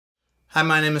Hi,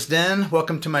 my name is Dan.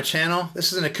 Welcome to my channel.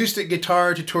 This is an acoustic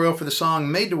guitar tutorial for the song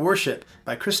Made to Worship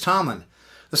by Chris Tomlin.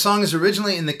 The song is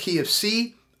originally in the key of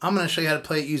C. I'm going to show you how to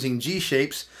play it using G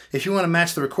shapes. If you want to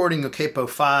match the recording, you'll capo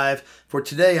 5. For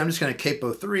today, I'm just going to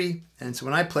capo 3. And so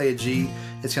when I play a G,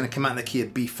 it's going to come out in the key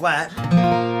of B flat.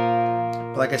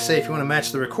 But like I say, if you want to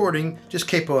match the recording, just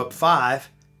capo up 5.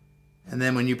 And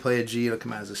then when you play a G, it'll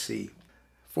come out as a C.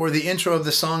 For the intro of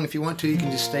the song, if you want to, you can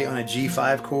just stay on a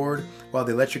G5 chord while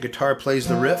the electric guitar plays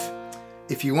the riff.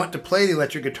 If you want to play the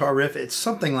electric guitar riff, it's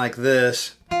something like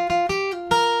this. I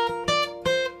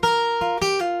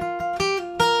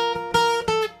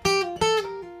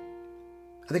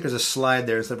think there's a slide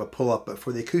there instead of a pull-up, but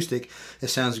for the acoustic, it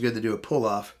sounds good to do a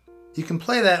pull-off. You can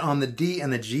play that on the D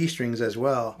and the G strings as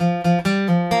well.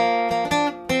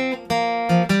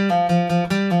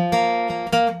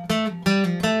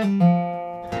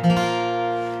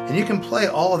 And you can play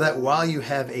all of that while you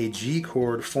have a G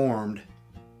chord formed.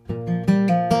 So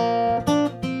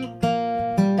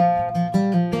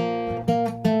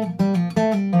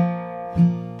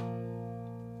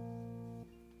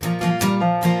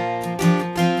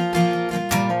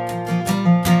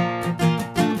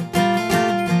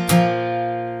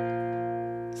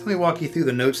let me walk you through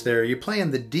the notes there. You're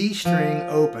playing the D string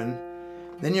open,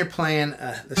 then you're playing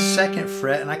the 2nd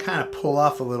fret, and I kind of pull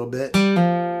off a little bit.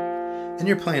 Then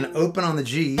you're playing open on the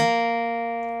G.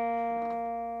 Then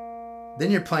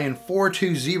you're playing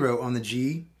 4-2-0 on the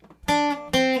G.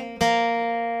 Then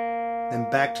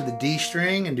back to the D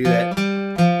string and do that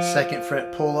 2nd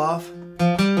fret pull off.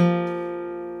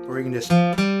 Or you can just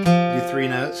do 3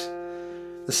 notes.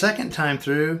 The second time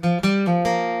through,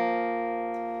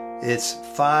 it's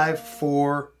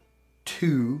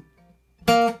 5-4-2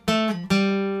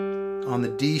 on the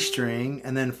D string,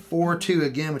 and then 4-2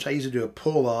 again, which I usually do a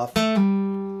pull off,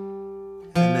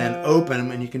 and then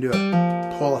open, and you can do a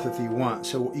pull off if you want.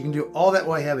 So you can do all that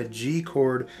while you have a G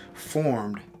chord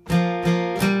formed.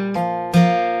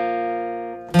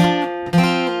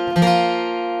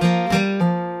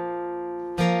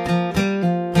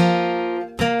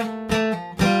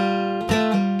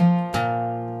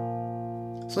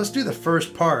 So let's do the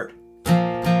first part.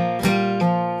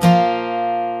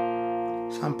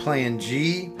 I'm playing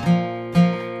G,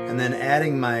 and then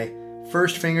adding my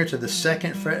first finger to the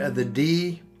 2nd fret of the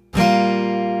D, and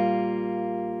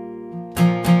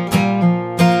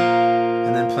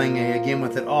then playing A again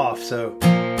with it off. So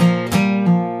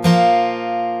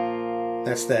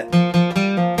that's that.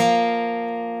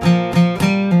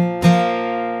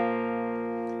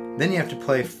 Then you have to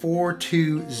play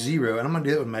 4-2-0, and I'm going to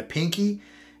do it with my pinky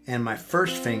and my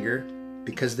first finger,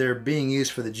 because they're being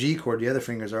used for the G chord. The other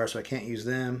fingers are, so I can't use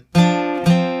them.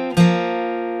 And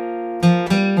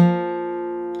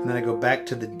then I go back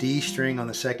to the D string on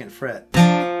the 2nd fret.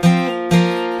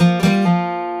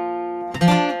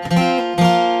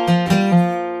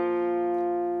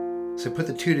 So put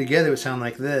the two together, it would sound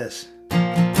like this.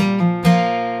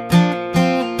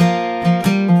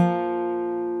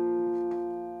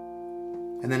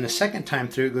 And then the second time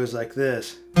through, it goes like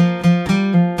this.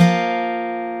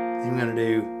 I'm going to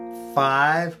do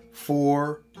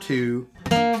 5-4-2,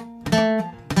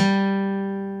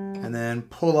 and then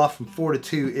pull off from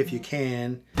 4-2 if you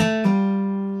can, and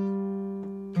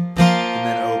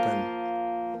then open.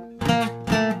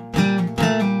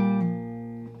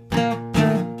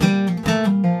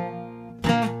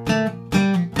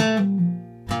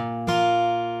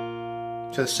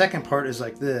 So the second part is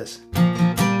like this.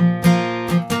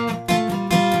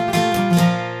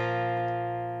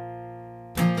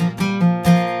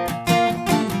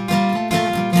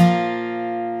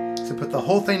 Put the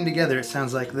whole thing together, it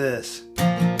sounds like this.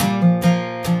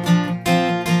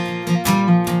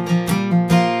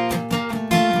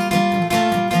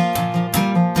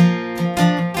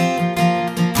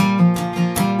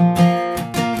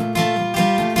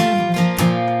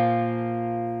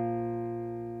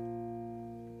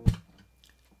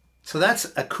 So that's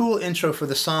a cool intro for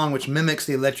the song, which mimics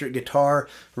the electric guitar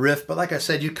riff, but like I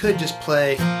said, you could just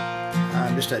play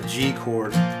just a G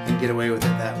chord and get away with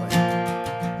it that way.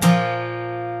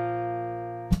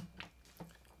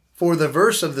 For the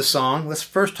verse of the song, let's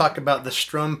first talk about the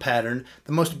strum pattern.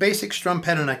 The most basic strum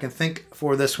pattern I can think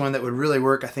for this one that would really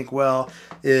work, I think, well,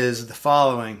 is the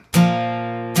following.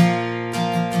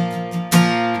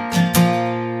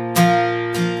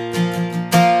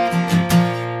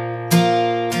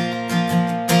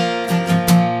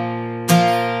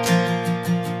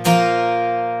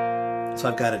 So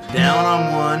I've got a down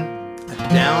on 1, a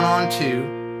down on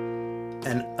 2,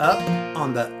 an up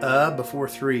on the before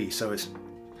 3. So it's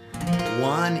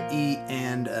 1 E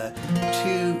and 2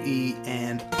 E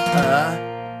and 3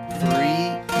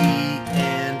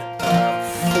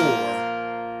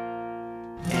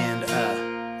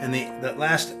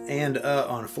 last and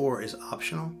on 4 is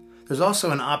optional. There's also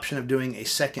an option of doing a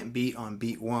second beat on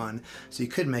beat 1, so you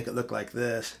could make it look like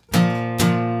this for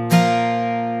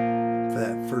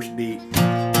that first beat.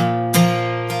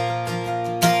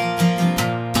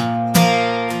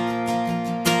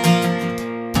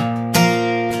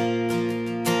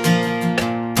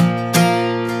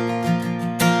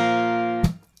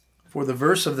 For the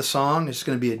verse of the song, it's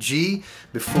going to be a G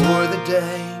before the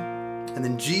day, and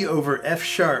then G over F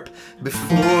sharp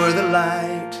before the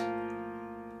light.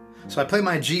 So I play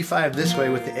my G5 this way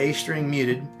with the A string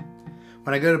muted.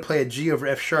 When I go to play a G over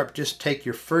F sharp, just take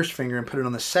your first finger and put it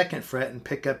on the 2nd fret and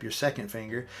pick up your 2nd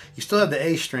finger. You still have the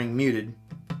A string muted.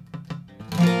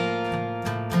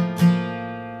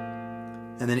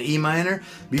 And then E minor,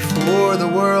 before the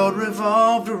world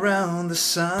revolved around the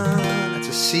sun. That's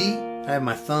a C. I have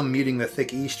my thumb muting the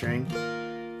thick E string.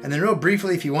 And then real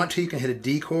briefly, if you want to, you can hit a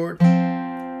D chord.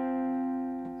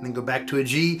 And then go back to a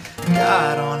G.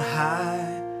 God on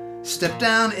high, stepped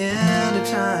down into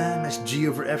time. That's G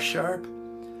over F sharp.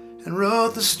 And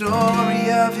wrote the story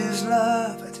of his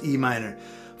love. That's E minor.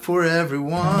 For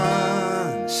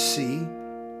everyone, C.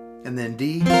 And then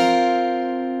D.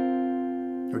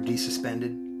 Or D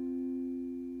suspended.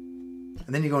 And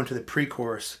then you go into the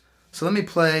pre-chorus. So let me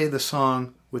play the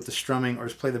song with the strumming, or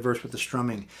just play the verse with the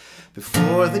strumming.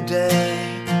 Before the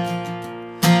day,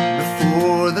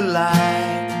 before the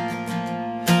light,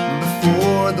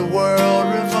 before the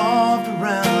world revolved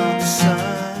around the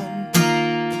sun,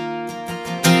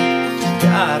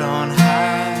 God on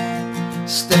high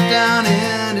stepped down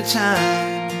into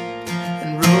time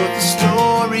and wrote the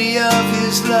story of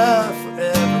his love for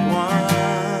everyone.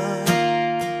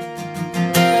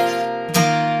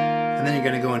 And then you're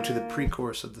going to go into the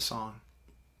pre-chorus of the song.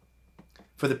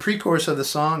 For the pre-chorus of the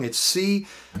song, it's C.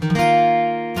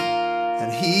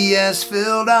 And he has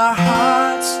filled our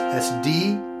hearts, that's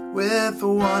D, with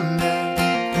wonder.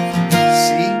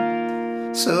 C.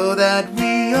 So that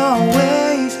we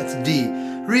always, that's D,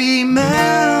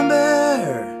 remember.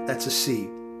 That's a C.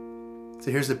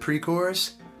 So here's the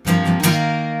pre-chorus. He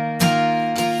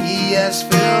has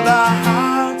filled our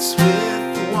hearts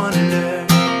with wonder.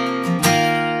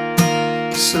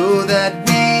 So that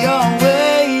we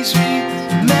always remember.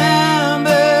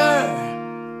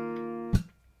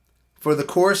 For the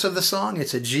chorus of the song,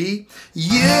 it's a G.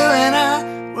 You and I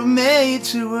were made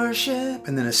to worship.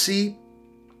 And then a C.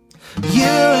 You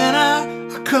and I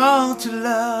are called to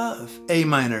love. A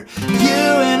minor. You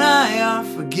and I are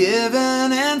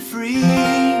forgiven and free.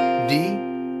 D.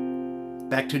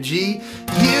 Back to G.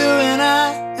 You and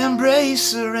I embrace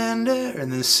surrender.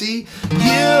 And then C. You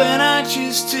and I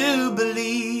choose to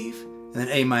believe. And then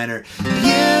A minor. You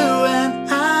and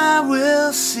I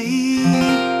will see.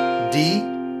 D.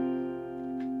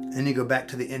 And you go back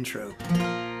to the intro.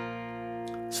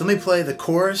 So let me play the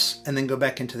chorus and then go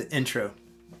back into the intro.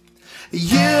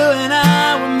 You and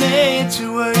I were made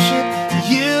to worship.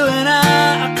 You and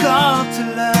I are called to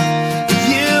love.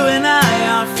 You and I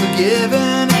are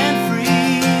forgiven and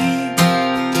free.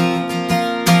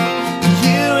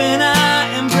 You and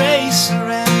I embrace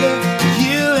surrender.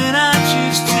 You and I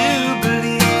choose to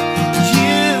believe.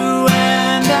 You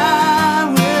and I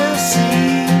will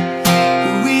see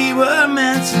who we were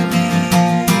meant to be.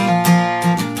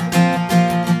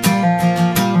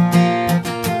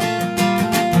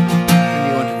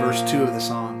 Of the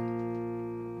song.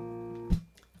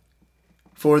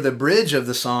 For the bridge of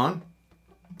the song,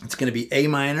 it's going to be A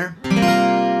minor.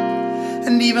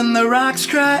 And even the rocks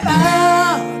cry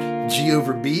out. G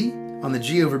over B. On the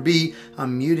G over B,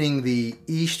 I'm muting the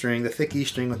E string, the thick E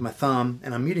string with my thumb,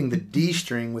 and I'm muting the D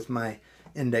string with my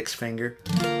index finger.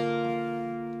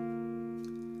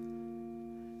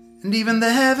 And even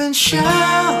the heavens shout.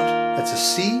 That's a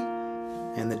C.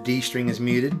 And the D string is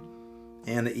muted.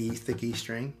 And the E, thick E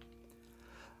string.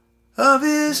 Of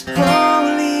his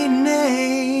holy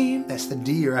name. That's the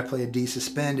D, or I play a D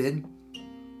suspended.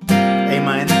 A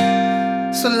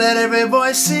minor. So let every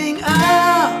voice sing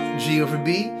out. G over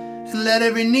B. And let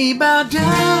every knee bow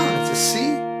down. That's a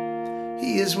C.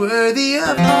 He is worthy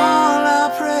of all our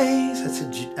praise. That's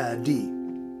a D.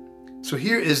 So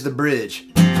here is the bridge.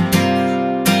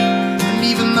 And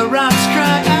even the rocks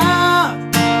cry out.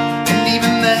 And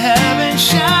even the heavens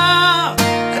shout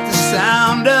at the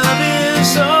sound of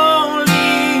his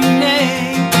holy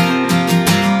name.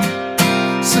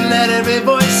 So let every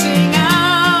voice sing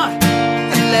out,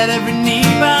 and let every knee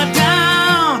bow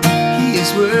down. He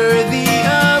is worthy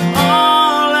of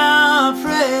all our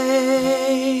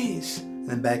praise. And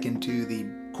then back into the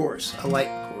chorus, a light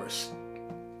chorus.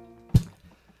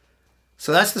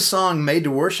 So that's the song Made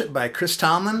to Worship by Chris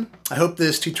Tomlin. I hope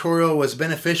this tutorial was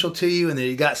beneficial to you and that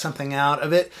you got something out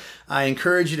of it. I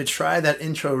encourage you to try that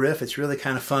intro riff. It's really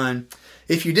kind of fun.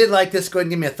 If you did like this, go ahead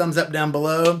and give me a thumbs up down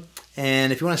below.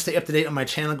 And if you want to stay up to date on my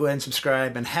channel, go ahead and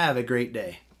subscribe and have a great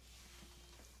day.